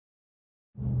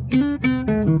What's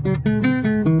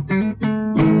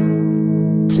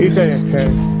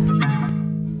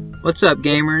up,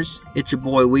 gamers? It's your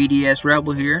boy WiiDS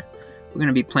RebeL here. We're going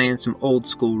to be playing some old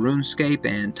school RuneScape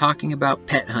and talking about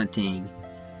pet hunting.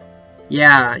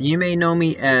 Yeah, you may know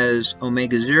me as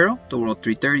Omega Zero, the World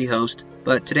 330 host,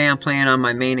 but today I'm playing on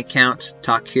my main account,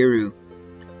 Takiru.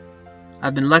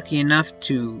 I've been lucky enough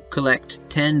to collect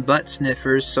 10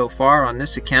 Buttsniffers so far on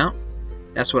this account.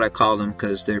 That's what I call them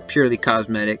because they're purely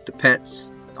cosmetic. The pets,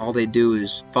 all they do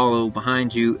is follow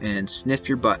behind you and sniff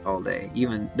your butt all day.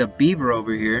 Even the beaver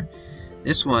over here,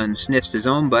 this one sniffs his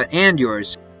own butt and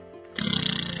yours.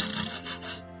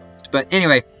 But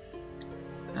anyway,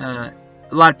 a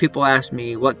lot of people ask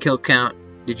me what kill count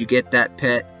did you get that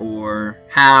pet, or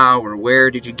how or where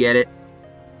did you get it.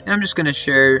 And I'm just going to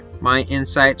share my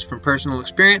insights from personal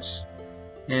experience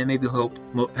and maybe help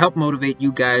motivate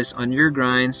you guys on your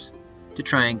grinds to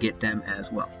try and get them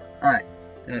as well. Alright,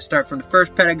 I'm going to start from the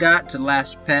first pet I got to the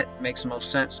last pet. Makes the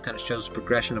most sense, kind of shows the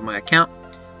progression of my account.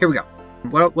 Here we go.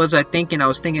 What was I thinking? I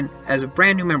was thinking, as a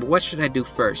brand new member, what should I do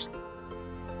first?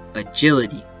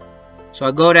 Agility. So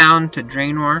I go down to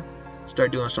Draenor,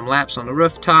 start doing some laps on the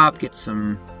rooftop, get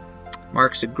some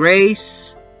marks of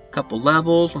grace, a couple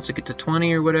levels. Once I get to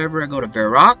 20 or whatever, I go to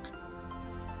Varrock.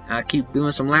 I keep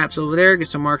doing some laps over there, get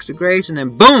some marks of grace, and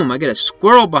then boom, I get a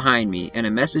squirrel behind me and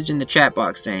a message in the chat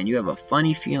box saying you have a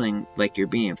funny feeling like you're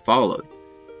being followed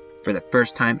for the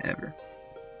first time ever.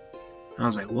 I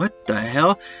was like, what the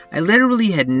hell? I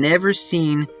literally had never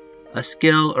seen a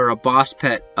skill or a boss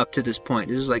pet up to this point.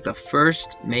 This is like the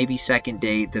first, maybe second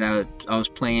day that I was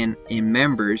playing in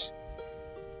members.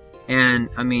 And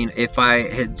I mean, if I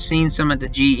had seen some at the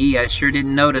GE, I sure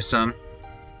didn't notice them.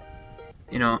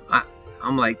 You know,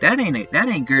 I'm like, that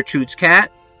ain't Gertrude's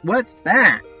cat. What's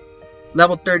that?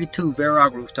 Level 32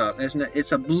 Varrock rooftop.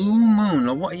 It's a blue moon.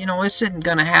 You know, this isn't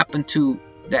gonna happen to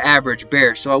the average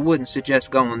bear, so I wouldn't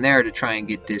suggest going there to try and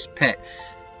get this pet.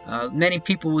 Many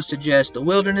people would suggest the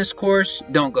wilderness course.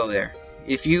 Don't go there.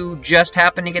 If you just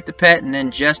happen to get the pet and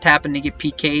then just happen to get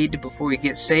PK'd before you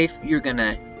get safe, you're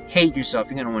gonna hate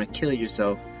yourself. You're gonna want to kill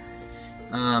yourself.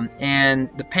 And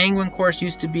the penguin course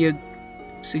used to be a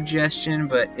suggestion,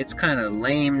 but it's kind of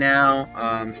lame now,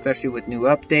 especially with new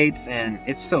updates, and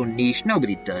it's so niche.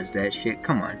 Nobody does that shit.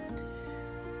 Come on.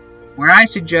 Where I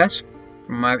suggest,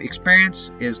 from my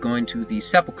experience, is going to the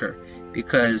Sepulchre,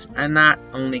 because I not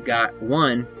only got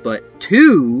 1 but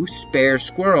 2 spare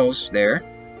squirrels there,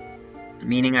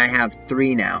 meaning I have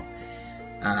 3 now.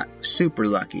 Super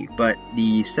lucky. But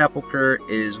the Sepulchre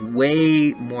is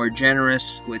way more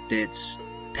generous with its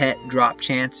pet drop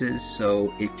chances,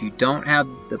 so if you don't have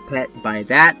the pet by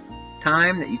that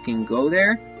time that you can go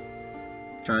there,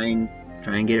 try and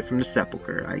get it from the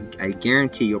Sepulchre. I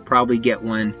guarantee you'll probably get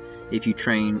one if you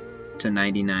train to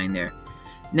 99 there.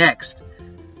 Next,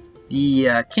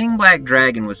 the King Black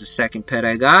Dragon was the second pet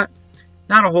I got.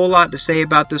 Not a whole lot to say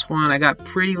about this one. I got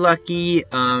pretty lucky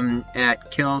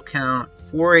at kill count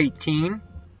 418.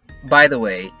 By the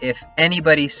way, if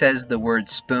anybody says the word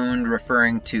spooned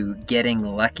referring to getting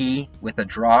lucky with a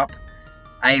drop,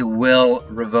 I will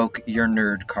revoke your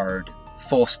nerd card.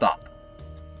 Full stop.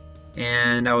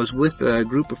 And I was with a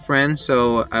group of friends,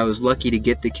 so I was lucky to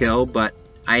get the kill, but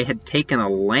I had taken a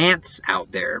lance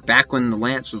out there back when the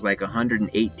lance was like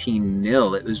 118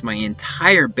 mil. It was my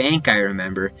entire bank, I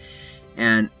remember,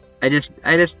 and I just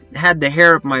had the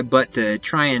hair up my butt to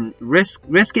try and risk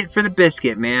it for the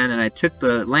biscuit, man. And I took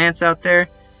the lance out there,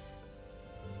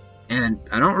 and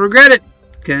I don't regret it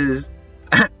because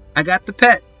I got the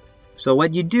pet. So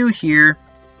what you do here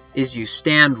is you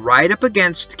stand right up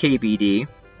against KBD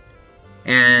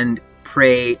and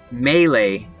pray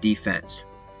melee defense.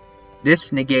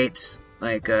 This negates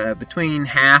like between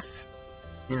half,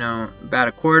 you know, about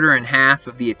a quarter and half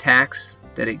of the attacks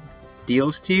that it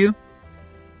deals to you.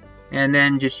 And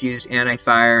then just use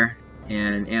anti-fire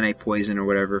and anti-poison or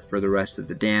whatever for the rest of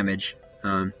the damage.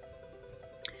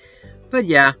 But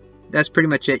yeah, that's pretty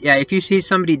much it. Yeah, if you see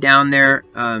somebody down there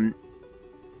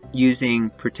using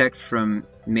Protect from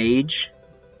Mage,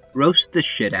 roast the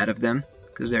shit out of them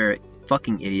because they're a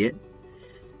fucking idiot.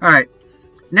 Alright,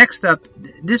 next up,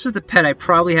 this is the pet I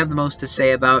probably have the most to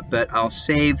say about, but I'll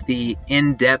save the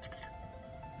in-depth,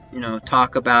 you know,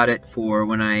 talk about it for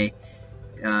when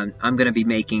I'm going to be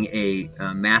making a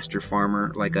master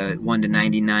farmer, like a 1 to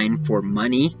 99 for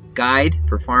money guide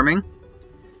for farming.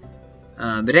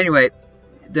 But anyway,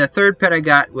 the third pet I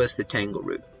got was the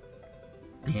Tangleroot.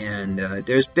 And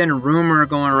there's been a rumor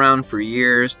going around for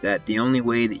years that the only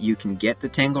way that you can get the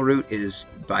Tangleroot is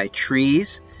by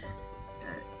trees.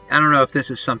 I don't know if this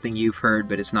is something you've heard,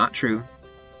 but it's not true.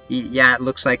 Yeah, it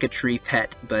looks like a tree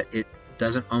pet, but it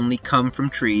doesn't only come from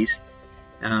trees.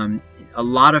 A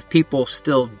lot of people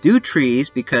still do trees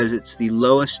because it's the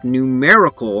lowest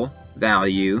numerical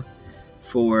value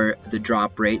for the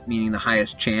drop rate, meaning the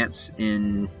highest chance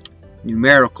in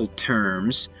numerical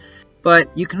terms.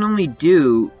 But you can only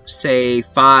do, say,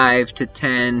 5 to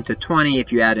 10 to 20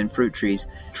 if you add in fruit trees,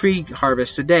 tree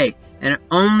harvest a day. And it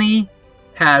only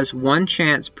has 1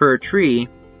 chance per tree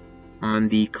on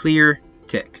the clear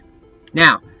tick.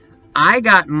 Now, I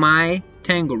got my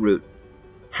tangleroot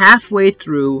halfway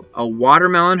through a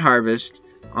watermelon harvest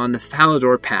on the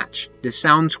Falador patch. This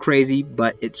sounds crazy,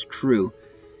 but it's true.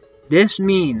 This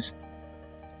means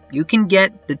you can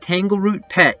get the tangleroot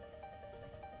pet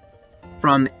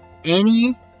from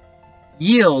any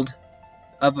yield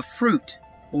of a fruit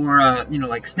or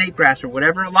like snake grass or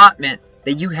whatever allotment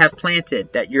that you have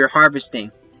planted that you're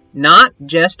harvesting, not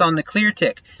just on the clear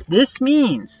tick. This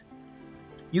means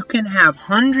you can have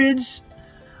hundreds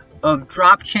of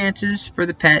drop chances for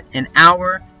the pet an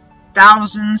hour,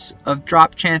 thousands of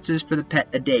drop chances for the pet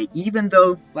a day, even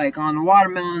though like on the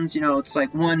watermelons, it's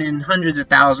like 1 in hundreds of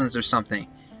thousands or something.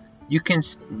 You can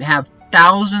have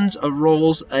thousands of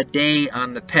rolls a day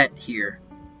on the pet here.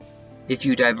 If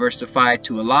you diversify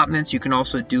to allotments, you can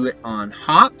also do it on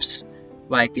hops,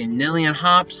 like in Nillian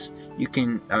hops. You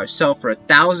can sell for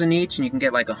 1,000 each, and you can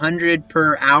get like 100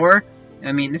 per hour.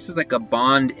 I mean, this is like a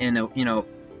bond in a,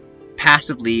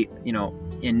 passively,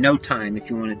 in no time if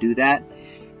you want to do that.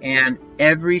 And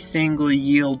every single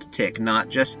yield tick, not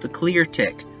just the clear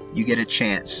tick, you get a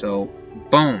chance. So,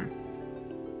 boom.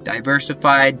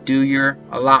 Diversified, do your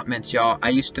allotments, y'all. I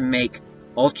used to make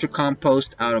ultra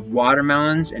compost out of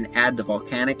watermelons and add the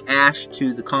volcanic ash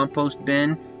to the compost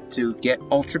bin to get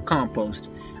ultra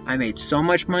compost. I made so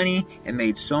much money and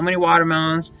made so many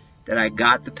watermelons that I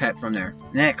got the pet from there.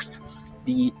 Next,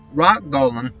 the rock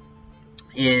golem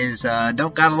is,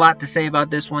 don't got a lot to say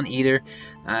about this one either.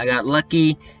 I got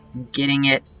lucky getting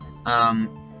it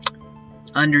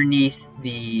underneath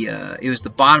the, it was the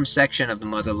bottom section of the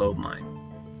Mother Lode mine.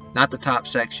 Not the top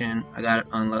section. I got it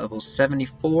on level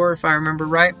 74 if I remember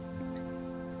right.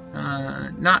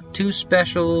 Not too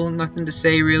special, nothing to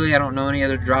say really. I don't know any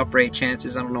other drop rate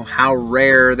chances. I don't know how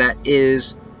rare that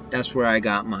is. That's where I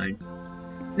got mine.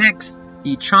 Next,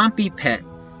 the Chompy pet.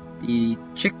 The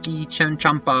Chicky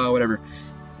Champa, whatever.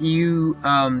 You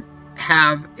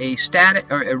have a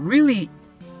static or a really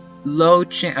low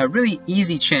chance, a really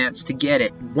easy chance to get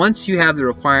it once you have the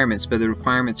requirements, but the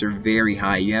requirements are very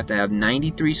high. You have to have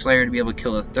 93 Slayer to be able to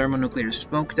kill a thermonuclear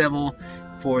smoke devil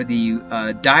for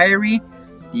the diary,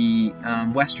 the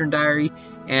Western diary,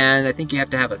 and I think you have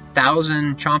to have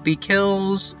 1,000 Chompy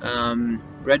kills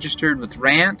registered with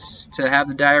rants to have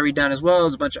the diary done, as well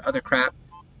as a bunch of other crap.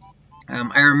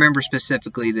 I remember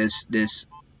specifically this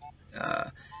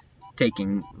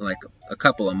taking like a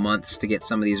couple of months to get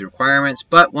some of these requirements,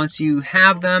 but once you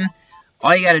have them,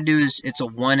 all you got to do is it's a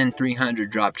 1 in 300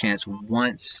 drop chance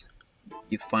once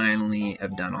you finally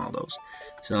have done all those.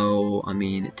 So I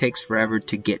mean, it takes forever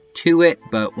to get to it,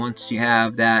 but once you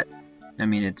have that, I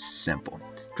mean, it's simple.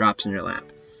 Drops in your lap.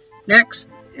 Next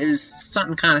is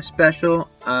something kind of special.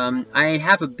 I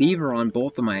have a beaver on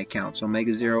both of my accounts,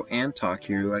 Omega Zero and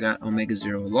Takiru. I got Omega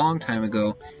Zero a long time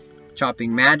ago,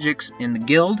 chopping magics in the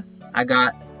guild. I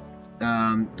got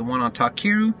the one on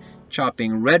Takiru,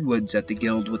 chopping redwoods at the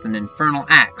guild with an infernal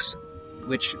axe,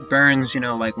 which burns,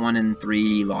 like 1 in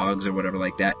 3 logs or whatever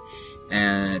like that.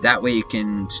 And that way you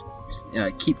can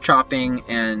keep chopping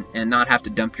and not have to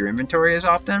dump your inventory as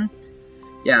often.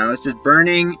 Yeah, I was just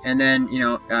burning, and then,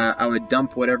 I would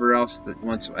dump whatever else that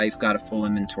once I've got a full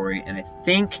inventory. And I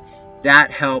think that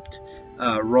helped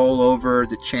roll over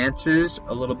the chances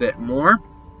a little bit more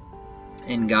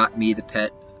and got me the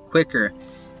pet quicker.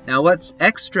 Now, what's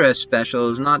extra special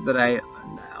is not that I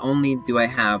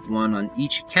have one on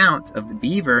each account of the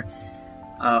beaver.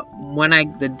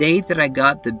 The day that I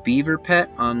got the beaver pet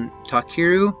on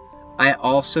Takiru, I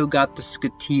also got the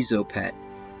Skatizo pet.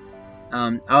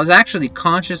 I was actually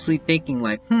consciously thinking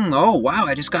like, oh wow,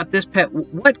 I just got this pet.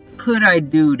 What could I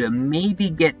do to maybe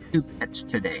get 2 pets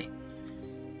today?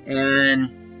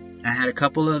 And I had a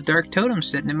couple of dark totems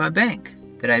sitting in my bank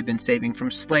that I'd been saving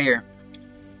from Slayer.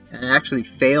 And I actually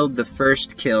failed the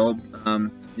first kill. I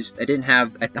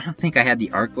don't think I had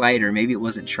the arc light, or maybe it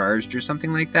wasn't charged or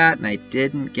something like that, and I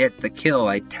didn't get the kill.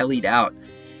 I tellied out.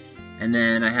 And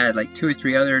then I had like 2 or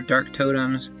 3 other dark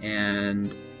totems,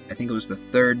 and I think it was the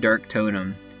 3rd dark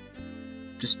totem.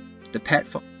 Just the pet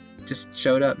just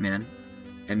showed up, man.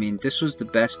 I mean, this was the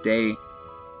best day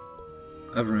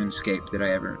of RuneScape that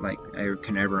I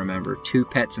can ever remember. 2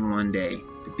 pets in one day.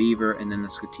 the beaver, and then the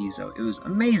scotizo. It was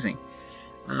amazing.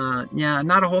 Yeah,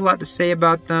 not a whole lot to say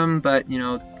about them, but you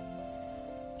know,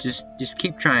 just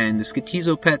keep trying. The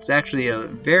scotizo pet's actually a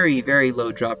very, very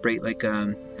low drop rate, like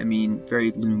I mean,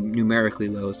 very numerically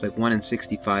low. It's like 1 in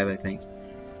 65, I think.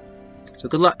 So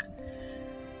good luck.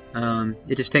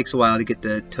 It just takes a while to get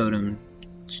the totem,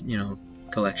 you know,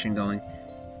 collection going.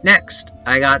 Next,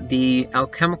 I got the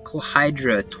alchemical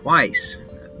hydra twice.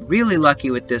 Really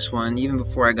lucky with this one, even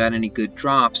before I got any good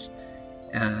drops.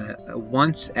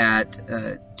 Once at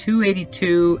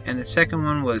 282, and the second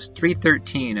one was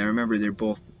 313. I remember they're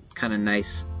both kind of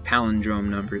nice palindrome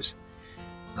numbers.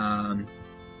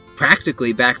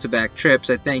 Practically back-to-back trips.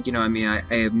 I think, you know, I mean, I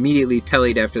immediately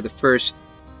tellied after the first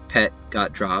pet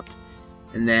got dropped,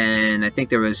 and then I think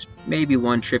there was maybe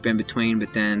one trip in between,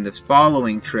 but then the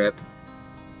following trip,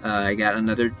 I got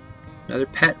another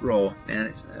pet roll, and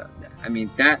it's, I mean,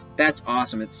 that's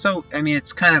awesome. It's so, I mean,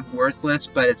 it's kind of worthless,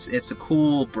 but it's a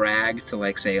cool brag to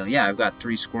like say, yeah, I've got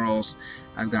 3 squirrels,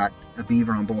 I've got a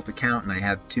beaver on both accounts, and I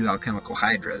have 2 alchemical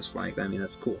hydras. Like, I mean,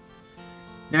 that's cool.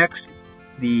 Next,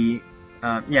 the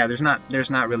yeah, there's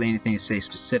not really anything to say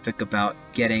specific about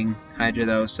getting hydra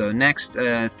though. So next,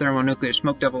 thermonuclear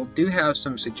smoke devil. Do have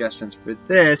some suggestions for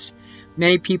this.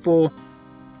 Many people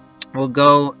will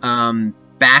go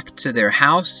back to their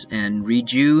house and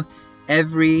redo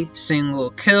every single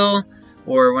kill,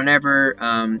 or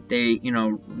whenever they, you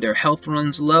know, their health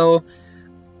runs low.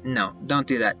 No, don't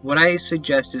do that. What I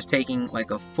suggest is taking like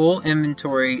a full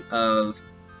inventory of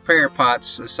prayer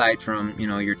pots, aside from, you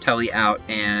know, your telly out,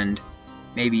 and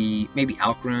maybe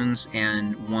alch runes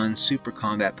and 1 super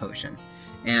combat potion,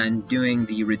 and doing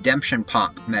the redemption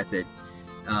pop method.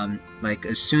 Like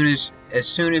as soon as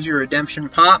your redemption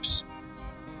pops,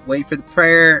 wait for the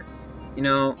prayer, you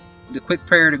know, the quick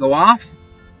prayer to go off,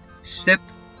 sip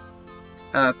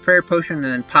prayer potion, and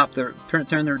then pop the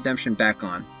turn the redemption back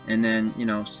on, and then, you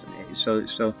know,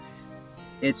 so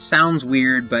it sounds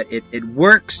weird, but it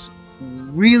works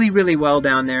really, really well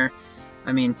down there.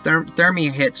 I mean,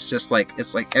 Thermi hits just like,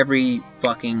 it's like every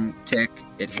fucking tick,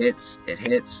 it hits,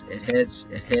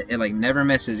 it like never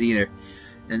misses either.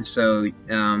 And so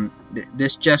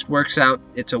this just works out.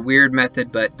 It's a weird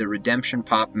method, but the redemption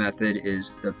pop method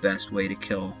is the best way to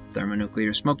kill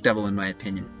thermonuclear smoke devil, in my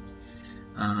opinion.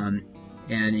 And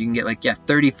you can get like, yeah,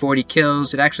 30-40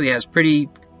 kills. It actually has pretty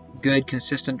good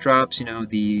consistent drops, you know,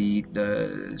 the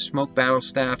smoke battle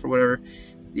staff or whatever,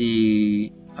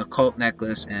 the occult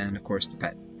necklace, and of course the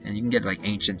pet. And you can get like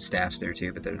ancient staffs there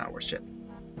too, but they're not worth shit.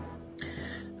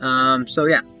 So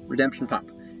yeah, redemption pop.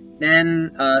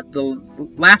 Then the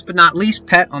last but not least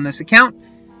pet on this account,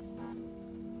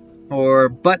 or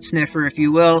Buttsniffer if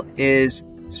you will, is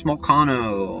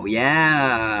Smolcano.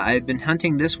 Yeah, I've been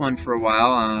hunting this one for a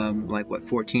while, like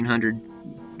what,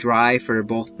 1400 dry for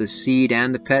both the seed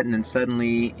and the pet, and then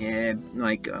suddenly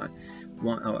like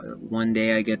one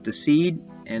day I get the seed,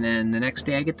 and then the next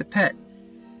day I get the pet.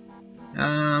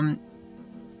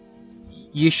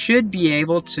 You should be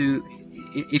able to,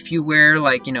 if you wear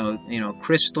like, you know,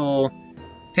 crystal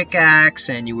pickaxe,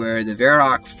 and you wear the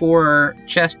Varrock 4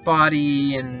 chest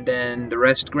body, and then the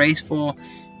rest graceful,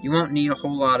 you won't need a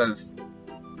whole lot of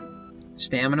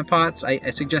stamina pots. I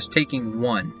suggest taking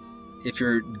 1 if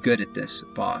you're good at this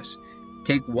boss.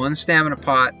 Take 1 stamina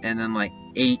pot and then like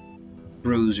 8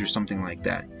 brews or something like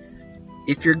that.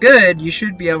 If you're good, you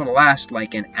should be able to last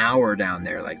like an hour down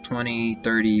there, like 20,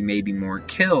 30, maybe more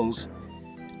kills.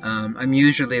 I'm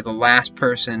usually the last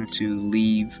person to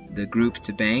leave the group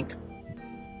to bank.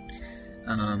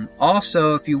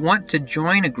 Also, if you want to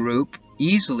join a group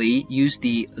easily, use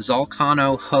the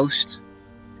Zolcano host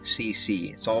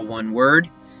CC. It's all one word.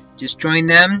 Just join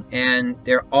them, and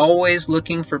they're always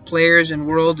looking for players in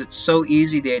worlds. It's so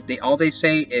easy. They all they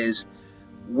say is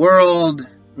world,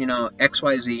 you know,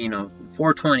 XYZ, you know,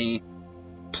 420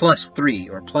 plus 3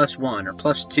 or plus 1 or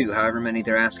plus 2, however many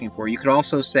they're asking for. You could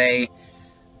also say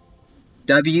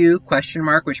W question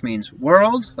mark, which means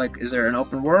world, like is there an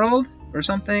open world or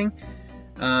something.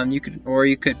 You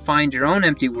could find your own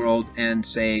empty world and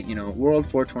say, you know, world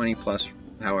 420 plus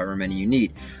however many you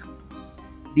need.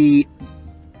 The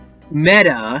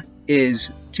meta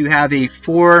is to have a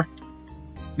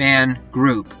 4-man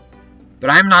group,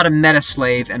 but I'm not a meta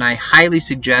slave, and I highly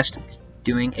suggest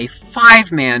doing a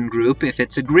 5-man group if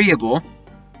it's agreeable,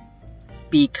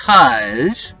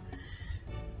 because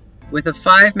with a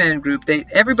 5-man group,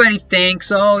 everybody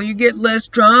thinks, oh, you get less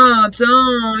drops,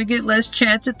 oh, you get less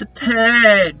chance at the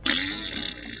pet.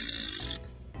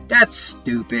 That's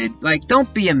stupid. Like,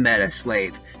 don't be a meta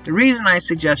slave. The reason I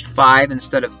suggest 5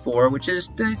 instead of 4, which is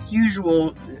the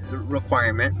usual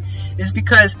requirement, is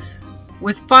because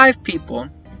with 5 people,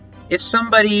 if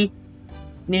somebody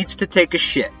needs to take a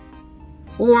shit,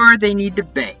 or they need to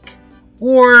bank,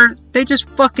 or they just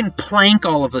fucking plank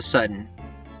all of a sudden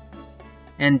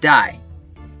and die,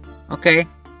 okay?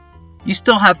 You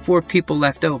still have 4 people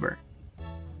left over.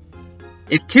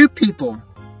 If 2 people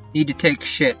need to take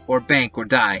shit or bank or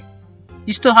die,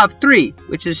 you still have 3,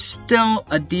 which is still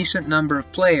a decent number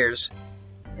of players.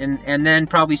 And then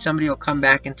probably somebody will come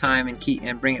back in time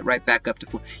and bring it right back up to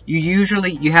 4.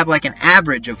 You have like an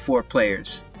average of 4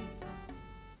 players.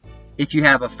 If you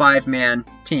have a 5-man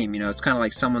team, it's kind of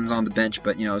like someone's on the bench,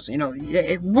 but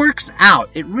it works out.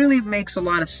 It really makes a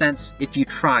lot of sense if you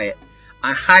try it.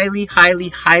 I highly, highly,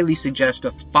 highly suggest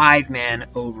a 5-man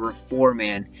over a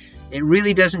 4-man. It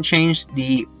really doesn't change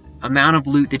the amount of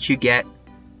loot that you get.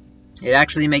 It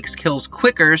actually makes kills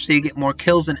quicker, so you get more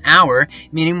kills an hour,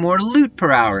 meaning more loot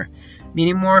per hour,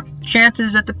 meaning more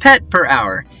chances at the pet per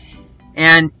hour.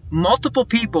 And multiple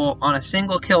people on a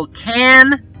single kill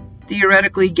can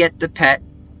theoretically get the pet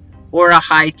or a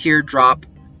high tier drop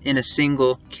in a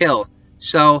single kill.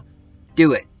 So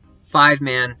do it.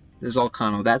 5-man is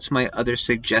Volcano. That's my other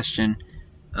suggestion.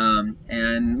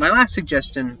 And my last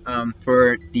suggestion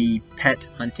for the pet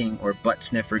hunting or butt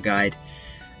sniffer guide.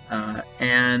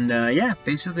 Yeah,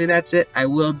 basically that's it. I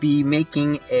will be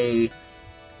making a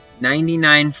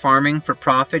 99 farming for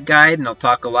profit guide, and I'll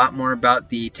talk a lot more about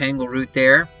the tangle route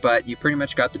there, but you pretty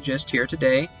much got the gist here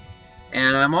today.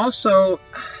 And I'm also,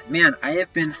 man, I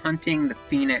have been hunting the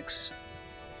Phoenix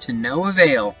to no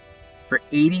avail for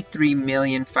 83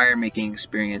 million fire making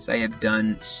experience. I have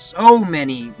done so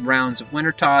many rounds of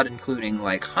Wintertodt, including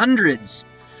like hundreds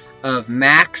of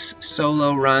max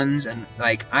solo runs, and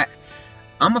like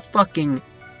I'm a fucking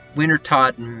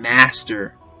Wintertodt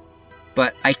master,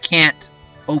 but I can't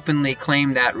openly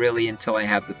claim that really until I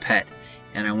have the pet.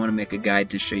 And I want to make a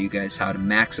guide to show you guys how to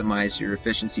maximize your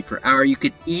efficiency per hour. I'm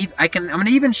going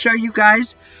to even show you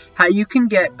guys how you can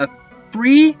get a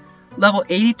free level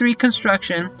 83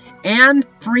 construction and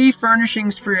free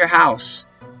furnishings for your house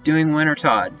doing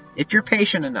Wintertodt, if you're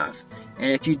patient enough.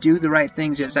 And if you do the right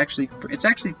things, it's actually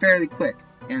fairly quick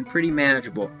and pretty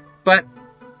manageable. But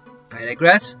I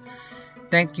digress.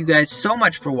 Thank you guys so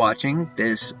much for watching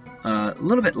this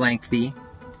little bit lengthy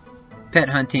pet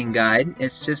hunting guide.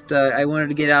 It's just I wanted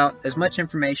to get out as much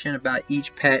information about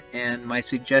each pet and my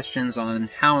suggestions on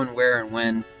how and where and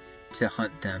when to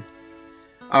hunt them.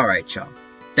 Alright, y'all.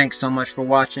 Thanks so much for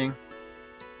watching.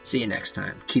 See you next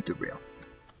time. Keep it real.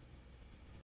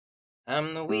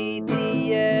 I'm the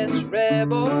WiiDS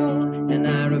RebeL, and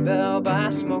I rebel by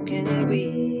smoking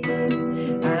weed.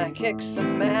 I kick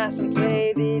some ass and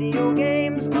play video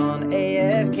games on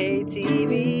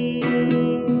AFKTV.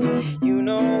 You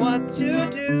know what to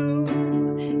do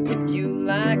if you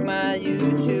like my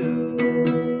YouTube.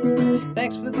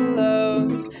 Thanks for the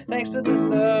love, thanks for the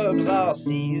subs, I'll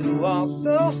see you all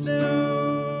so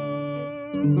soon.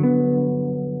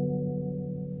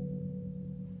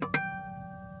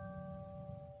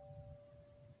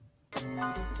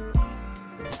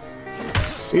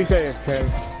 You say it's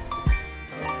 10.